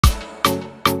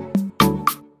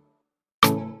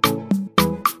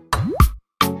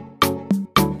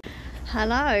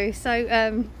Hello.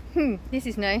 So this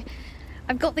is new.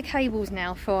 I've got the cables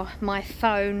now for my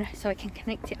phone so I can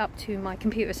connect it up to my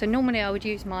computer. So normally I would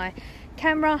use my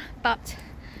camera, but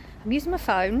I'm using my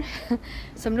phone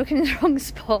so I'm looking in the wrong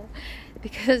spot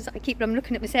because I'm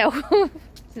looking at myself.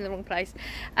 It's in the wrong place.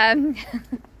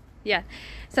 Yeah,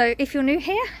 so if you're new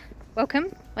here,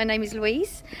 welcome. My name is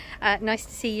Louise. Nice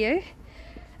to see you.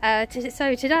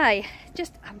 So today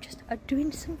I'm just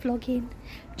doing some vlogging.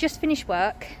 Just finished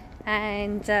work,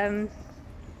 and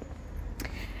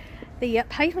the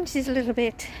pavement is a little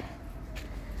bit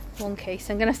wonky,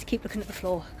 so I'm gonna have to keep looking at the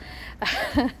floor.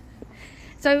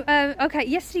 So okay,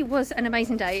 yesterday was an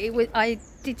amazing day. I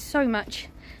did so much,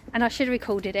 and I should have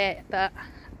recorded it, but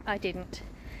I didn't.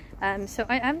 So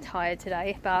I am tired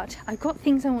today, but I've got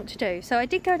things I want to do. So I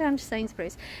did go down to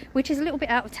Sainsbury's, which is a little bit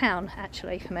out of town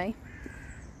actually for me,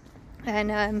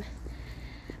 and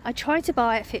I tried to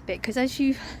buy a Fitbit because,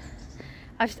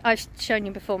 as I've shown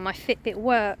you before, my Fitbit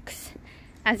works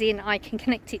as in I can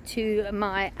connect it to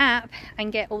my app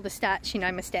and get all the stats, you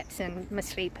know, my steps and my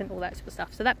sleep and all that sort of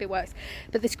stuff. So that bit works,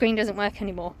 but the screen doesn't work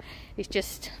anymore. It's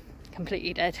just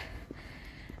completely dead.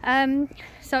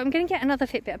 So I'm going to get another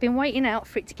Fitbit. I've been waiting out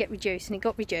for it to get reduced, and it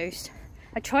got reduced.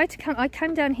 I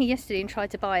came down here yesterday and tried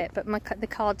to buy it, but the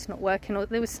card's not working, or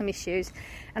there was some issues,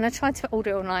 and I tried to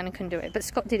order it online and couldn't do it, but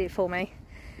Scott did it for me.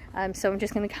 So I'm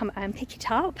just going to come and pick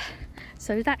it up,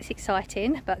 so that's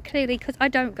exciting. But clearly, because I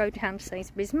don't go down to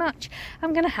Sainsbury's much,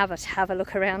 I'm going to have a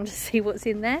look around to see what's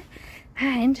in there.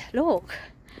 And look,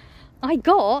 I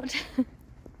got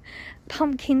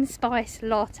pumpkin spice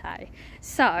latte.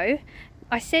 So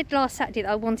I said last Saturday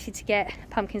that I wanted to get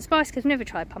pumpkin spice because I've never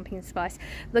tried pumpkin spice.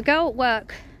 The girl at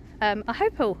work, I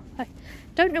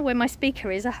don't know where my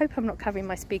speaker is. I hope I'm not covering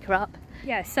my speaker up.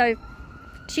 Yeah, so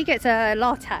she gets a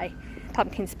latte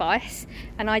pumpkin spice,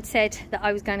 and I'd said that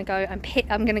I was going to go and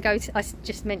I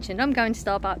just mentioned I'm going to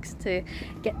Starbucks to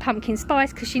get pumpkin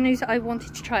spice because she knew that I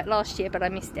wanted to try it last year, but I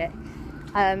missed it.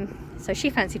 So she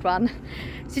fancied one.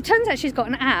 So it turns out she's got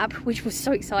an app, which was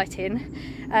so exciting.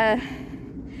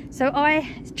 So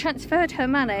I transferred her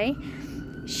money.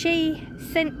 She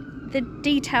sent the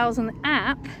details on the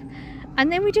app,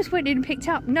 and then we just went in and picked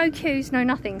up. No queues, no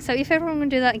nothing. So if everyone will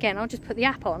do that again, I'll just put the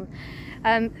app on.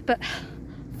 But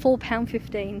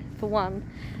 £4.15 for one,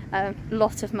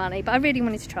 lot of money, but I really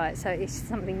wanted to try it, so it's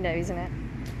something new, isn't it?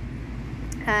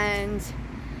 And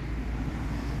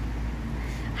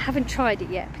I haven't tried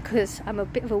it yet because I'm a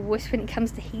bit of a wuss when it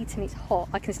comes to heat and it's hot.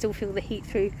 I can still feel the heat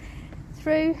through.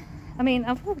 I mean,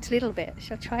 I've walked a little bit.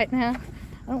 Shall I try it now?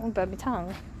 I don't want to burn my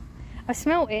tongue. I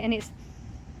smelled it, and it's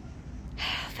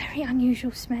a very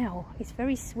unusual smell. It's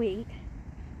very sweet.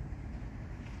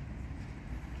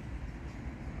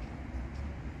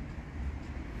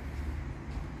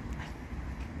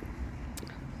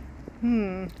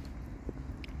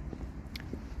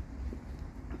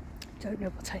 Don't know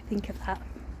what I think of that.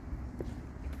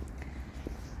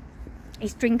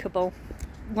 It's drinkable.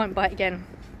 Won't buy it again.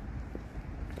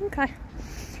 Okay.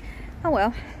 Oh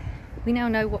well. We now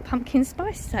know what pumpkin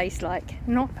spice tastes like.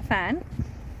 Not a fan,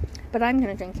 but I'm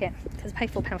going to drink it because I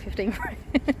paid £4.15 for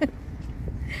it.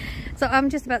 So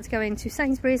I'm just about to go into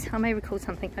Sainsbury's. I may record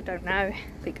something, I don't know,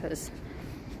 because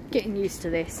getting used to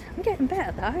this. I'm getting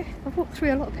better though. I've walked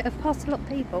through I've passed a lot of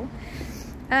people.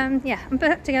 Yeah, I'm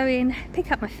about to go in, pick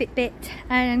up my Fitbit,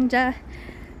 and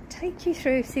take you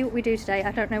through, see what we do today.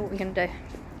 I don't know what we're going to do.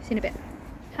 See you in a bit.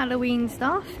 Halloween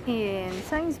stuff in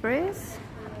Sainsbury's.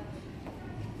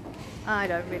 I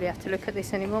don't really have to look at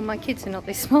this anymore. My kids are not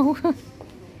this small.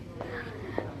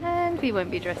 And we won't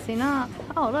be dressing up.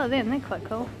 Oh, look at them, they're quite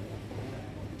cool.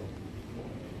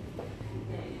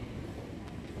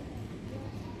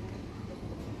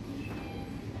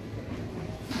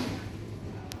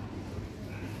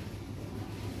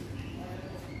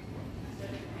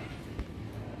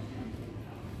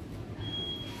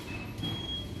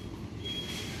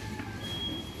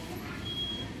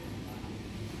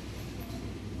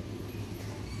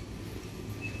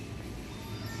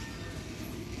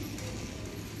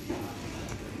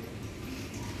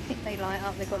 They light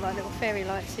up, they've got like little fairy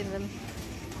lights in them.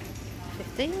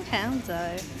 £15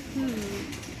 though.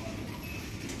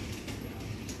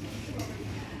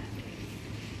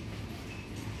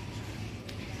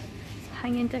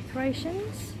 Hanging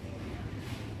decorations.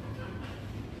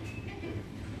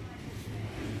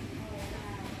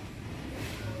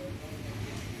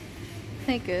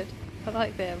 They're good. I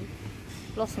like them.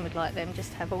 Blossom would like them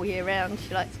just to have all year round.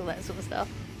 She likes all that sort of stuff.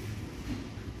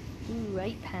 Ooh,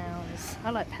 £8. I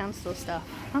like pound store stuff.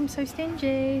 I'm so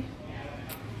stingy.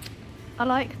 I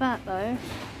like that though.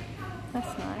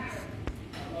 That's nice.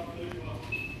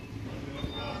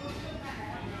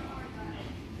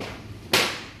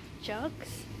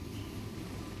 jugs.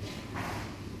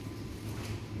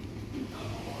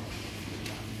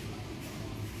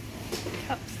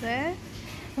 Cups there.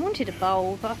 I wanted a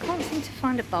bowl, but I can't seem to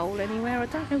find a bowl anywhere. I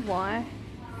don't know why.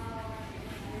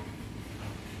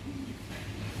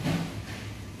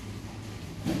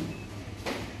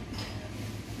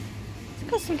 It's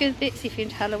got some good bits if you're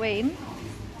into Halloween.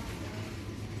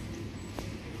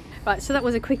 Right, so that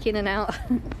was a quick in and out.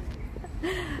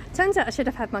 Turns out I should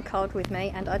have had my card with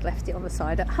me and I'd left it on the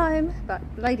side at home, but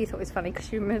the lady thought it was funny because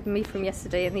she remembered me from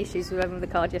yesterday and the issues with having the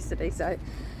card yesterday, so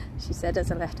she said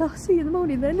as I left, "Oh, see you in the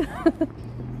morning then."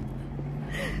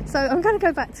 So I'm going to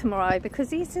go back tomorrow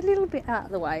because it's a little bit out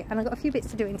of the way and I've got a few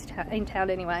bits to do in town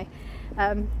anyway.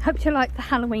 Hope you like the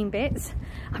Halloween bits.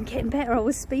 I'm getting better. I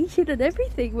was speaking and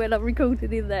everything when I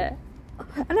recorded in there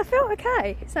and I felt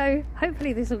okay, so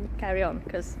hopefully this will carry on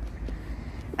because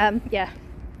yeah.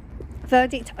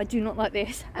 Verdict, I do not like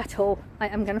this at all. I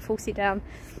am going to force it down.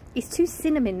 It's too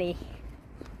cinnamony.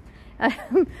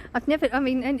 I've never, I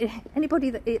mean, anybody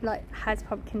that has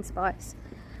pumpkin spice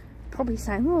probably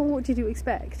saying, "Well, what did you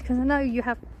expect?" Because I know you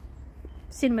have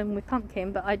cinnamon with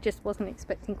pumpkin, but I just wasn't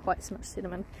expecting quite so much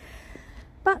cinnamon.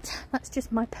 But that's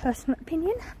just my personal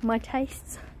opinion. My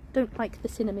tastes don't like the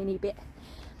cinnamony bit.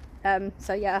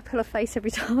 So yeah, I pull a face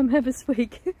every time I have a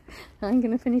swig. I'm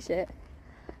going to finish it.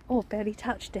 Oh, barely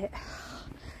touched it.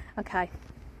 Okay,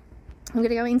 I'm going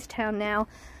to go into town now.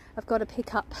 I've got to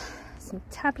pick up some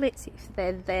tablets if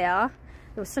they're there.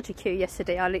 There was such a queue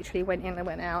yesterday. I literally went in and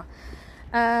went out.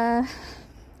 I've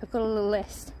got a little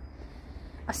list.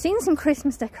 I've seen some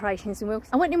Christmas decorations in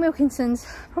Wilkinsons. I went in Wilkinsons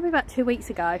probably about 2 weeks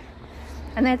ago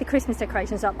and they had the Christmas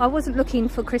decorations up. I wasn't looking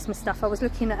for Christmas stuff. I was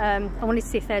looking at, I wanted to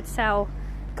see if they had sale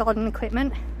garden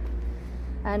equipment.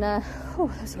 And,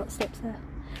 oh, there's a lot of steps there.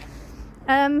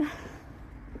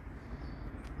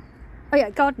 Oh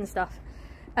yeah, garden stuff,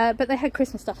 but they had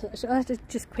Christmas stuff, so I had to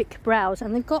just quick browse,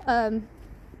 and they've got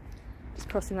just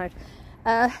crossing the road,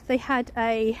 they had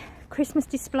a Christmas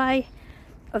display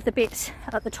of the bits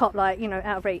at the top, like, you know,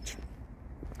 out of reach,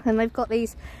 and they've got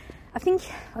these, I think,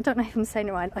 I don't know if I'm saying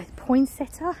it right, like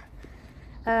poinsettia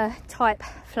type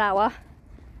flower,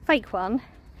 fake one,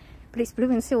 but it's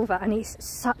blue and silver and it's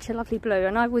such a lovely blue.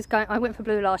 And I went for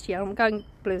blue last year, I'm going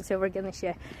blue and silver again this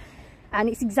year, and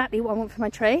it's exactly what I want for my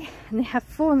tree. And they have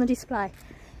 4 on the display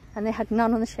and they had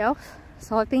none on the shelf,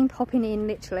 so I've been popping in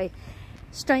literally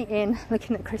straight in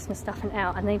looking at Christmas stuff and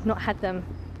out, and they've not had them.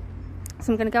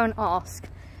 So I'm going to go and ask,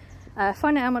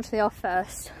 find out how much they are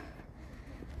first,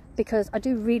 because I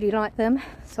do really like them.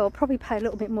 So I'll probably pay a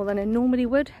little bit more than I normally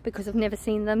would because I've never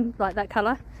seen them like that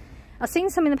colour. I've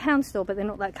seen some in the pound store, but they're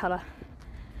not that colour.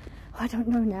 I don't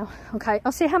know now. Okay,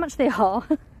 I'll see how much they are.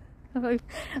 I'm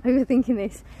overthinking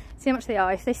this. See how much they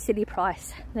are. If they're silly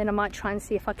price, then I might try and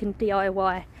see if I can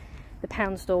DIY the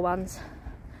pound store ones.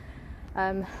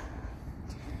 But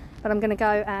I'm going to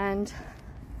go and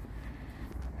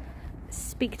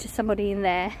speak to somebody in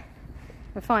there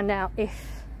and find out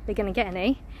if they're going to get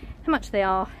any, how much they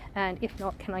are, and if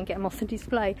not, can I get them off the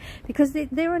display, because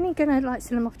they're only going to like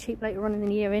sell them off cheap later on in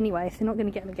the year anyway if they're not going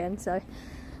to get them again. So I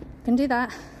can do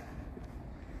that.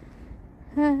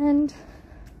 And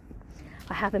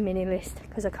I have a mini list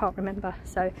because I can't remember,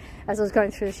 so as I was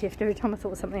going through the shift, every time I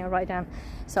thought of something I write down,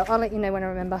 so I'll let you know when I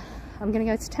remember. I'm going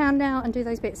to go to town now and do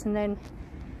those bits, and then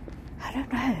I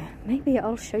don't know, maybe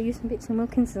I'll show you some bits in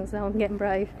Wilkinsons. Now I'm getting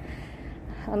brave.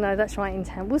 I know that's right in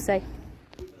town, we'll see.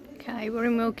 Okay, we're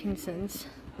in Wilkinsons.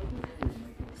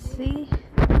 See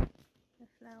the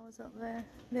flowers up there?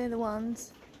 They're the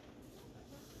ones.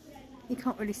 You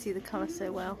can't really see the colour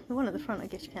so well. The one at the front I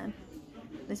guess you can.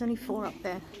 There's only 4 up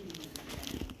there.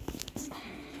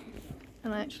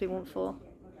 And I actually want 4.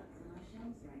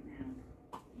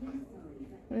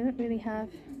 We don't really have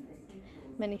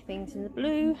many things in the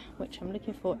blue, which I'm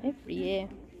looking for every year.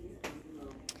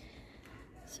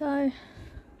 So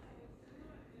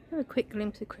have a quick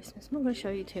glimpse of Christmas. I'm not going to show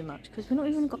you too much because we've not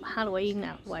even got Halloween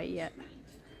out of the way yet.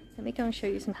 Let me go and show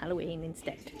you some Halloween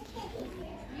instead.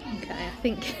 Okay, I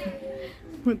think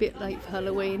we're a bit late for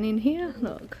Halloween in here.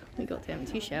 Look, we got the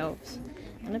empty shelves,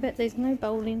 and I bet there's no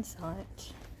bowl in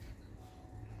sight.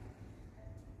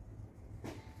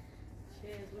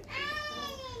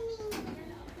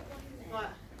 Right,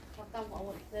 I've done what I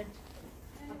wanted then.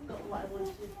 I've got what I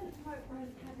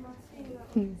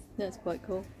wanted. That's quite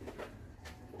cool.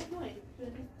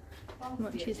 How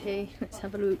much is he? Let's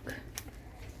have a look.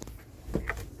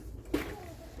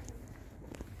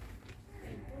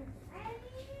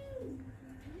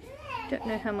 Don't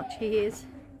know how much he is.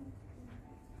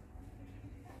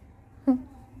 Oh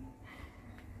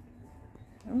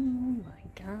my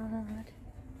god.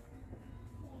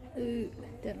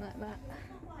 that.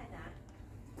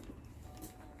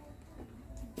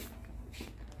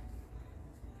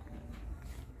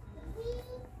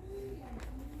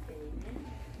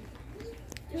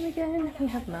 And again, we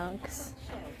have mugs,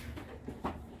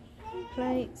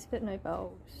 plates, but no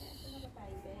bowls.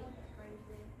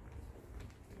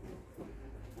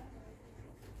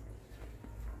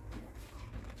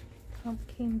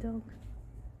 Pumpkin dog.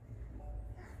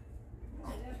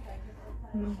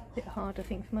 A bit hard, I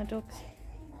think, for my dogs.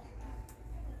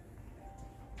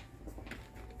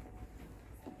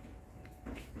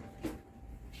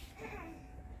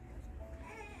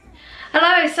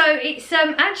 Hello, so it's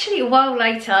actually a while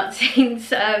later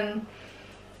since,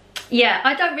 yeah,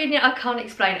 I can't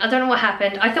explain. I don't know what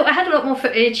happened. I thought I had a lot more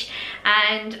footage,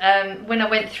 and when I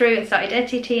went through and started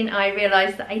editing, I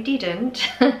realised that I didn't.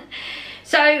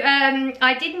 So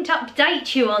I didn't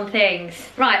update you on things.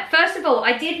 Right, first of all,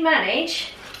 I did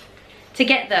manage to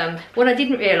get them. What I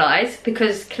didn't realise,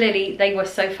 because clearly they were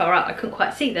so far up I couldn't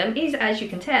quite see them, is, as you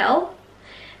can tell,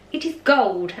 it is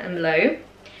gold and blue.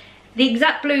 The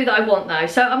exact blue that I want though.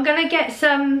 So I'm going to get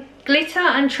some glitter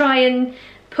and try and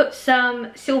put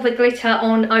some silver glitter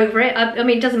on over it. I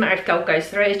mean, it doesn't matter if gold goes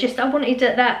through, it's just I wanted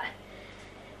that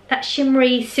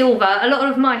shimmery silver. A lot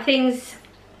of my things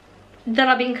that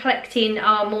I've been collecting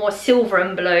are more silver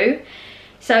and blue.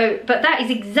 So, but that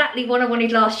is exactly what I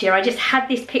wanted last year. I just had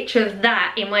this picture of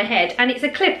that in my head, and it's a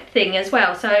clip thing as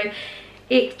well. So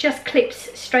it just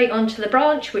clips straight onto the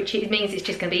branch, which means it's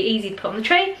just going to be easy to put on the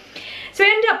tree. So it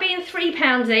ended up being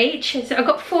 £3 each. So I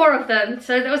got 4 of them.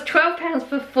 So that was £12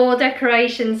 for 4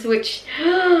 decorations, which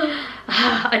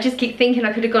I just keep thinking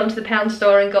I could have gone to the pound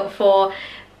store and got 4.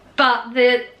 But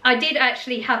I did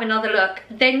actually have another look.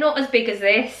 They're not as big as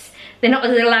this. They're not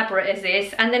as elaborate as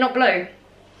this, and they're not blue.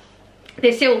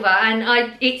 They're silver,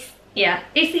 and it's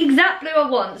the exact blue I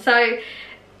want. So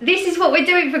this is what we're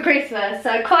doing for Christmas.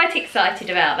 So quite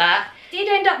excited about that. Did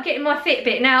end up getting my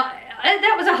Fitbit. Now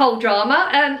that was a whole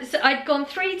drama. So I'd gone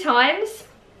 3 times.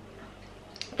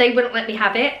 They wouldn't let me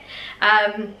have it.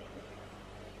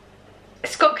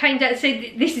 Scott came down and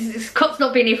said, Scott's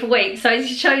not been here for weeks, so it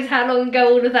shows how long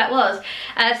ago all of that was.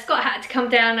 Scott had to come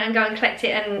down and go and collect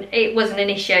it, and it wasn't an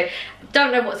issue.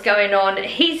 Don't know what's going on.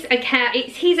 His account,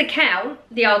 it's his account,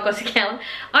 the Argos account.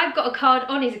 I've got a card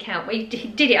on his account. We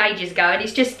did it ages ago, and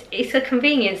it's a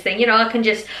convenience thing. You know, I can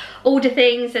just order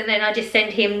things and then I just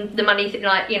send him the money,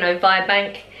 like, you know, via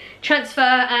bank transfer,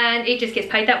 and it just gets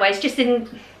paid that way. It just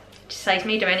saves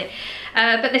me doing it.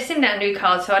 But they're sending out new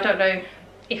cards, so I don't know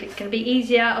if it's going to be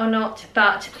easier or not.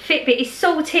 But Fitbit is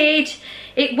sorted,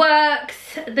 it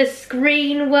works, the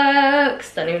screen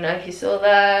works. Don't even know if you saw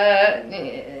that.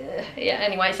 Yeah,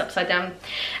 anyway, it's upside down.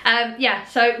 Yeah,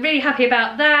 so really happy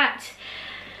about that.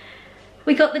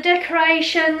 We got the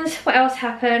decorations. What else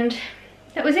happened?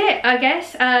 That was it, I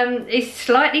guess. It's a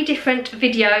slightly different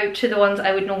video to the ones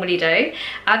I would normally do.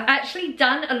 I've actually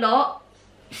done a lot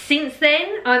since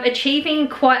then. I'm achieving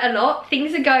quite a lot.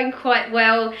 Things are going quite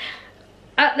well.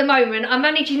 At the moment, I'm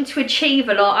managing to achieve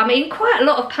a lot. I'm in quite a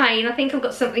lot of pain. I think I've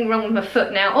got something wrong with my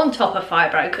foot now, on top of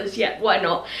fibro, because yeah, why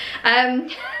not?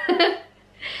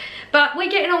 But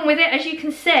we're getting on with it, as you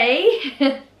can see.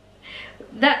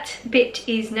 That bit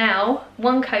is now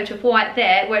 1 coat of white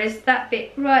there, whereas that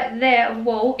bit right there of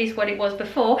wall is what it was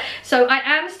before. So I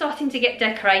am starting to get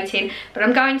decorating, but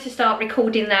I'm going to start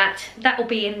recording that. That will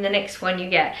be in the next one you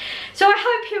get. So I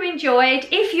hope you enjoyed.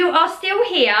 If you are still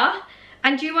here,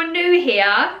 and you are new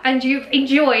here and you've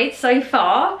enjoyed so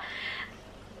far,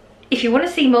 if you want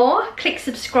to see more, click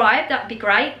subscribe, that'd be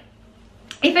great.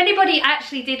 If anybody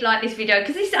actually did like this video,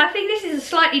 because I think this is a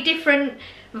slightly different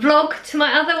vlog to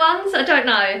my other ones, I don't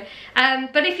know.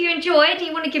 But if you enjoyed and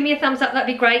you want to give me a thumbs up, that'd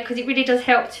be great, because it really does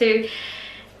help to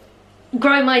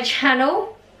grow my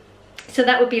channel. So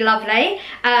that would be lovely.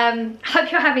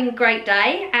 Hope you're having a great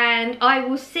day, and I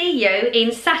will see you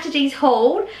in Saturday's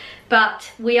haul.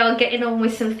 But we are getting on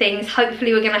with some things.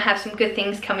 Hopefully we're going to have some good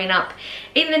things coming up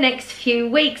in the next few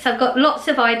weeks. I've got lots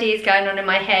of ideas going on in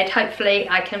my head. Hopefully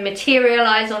I can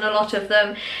materialise on a lot of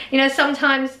them. You know,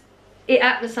 sometimes it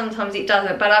happens, sometimes it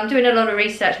doesn't. But I'm doing a lot of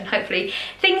research, and hopefully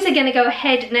things are going to go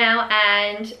ahead now,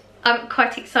 and I'm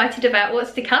quite excited about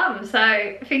what's to come.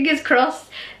 So fingers crossed,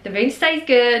 the moon stays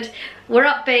good, we're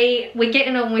upbeat, we're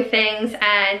getting on with things,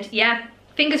 and yeah,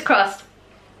 fingers crossed.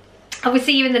 I will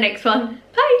see you in the next one.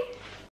 Bye.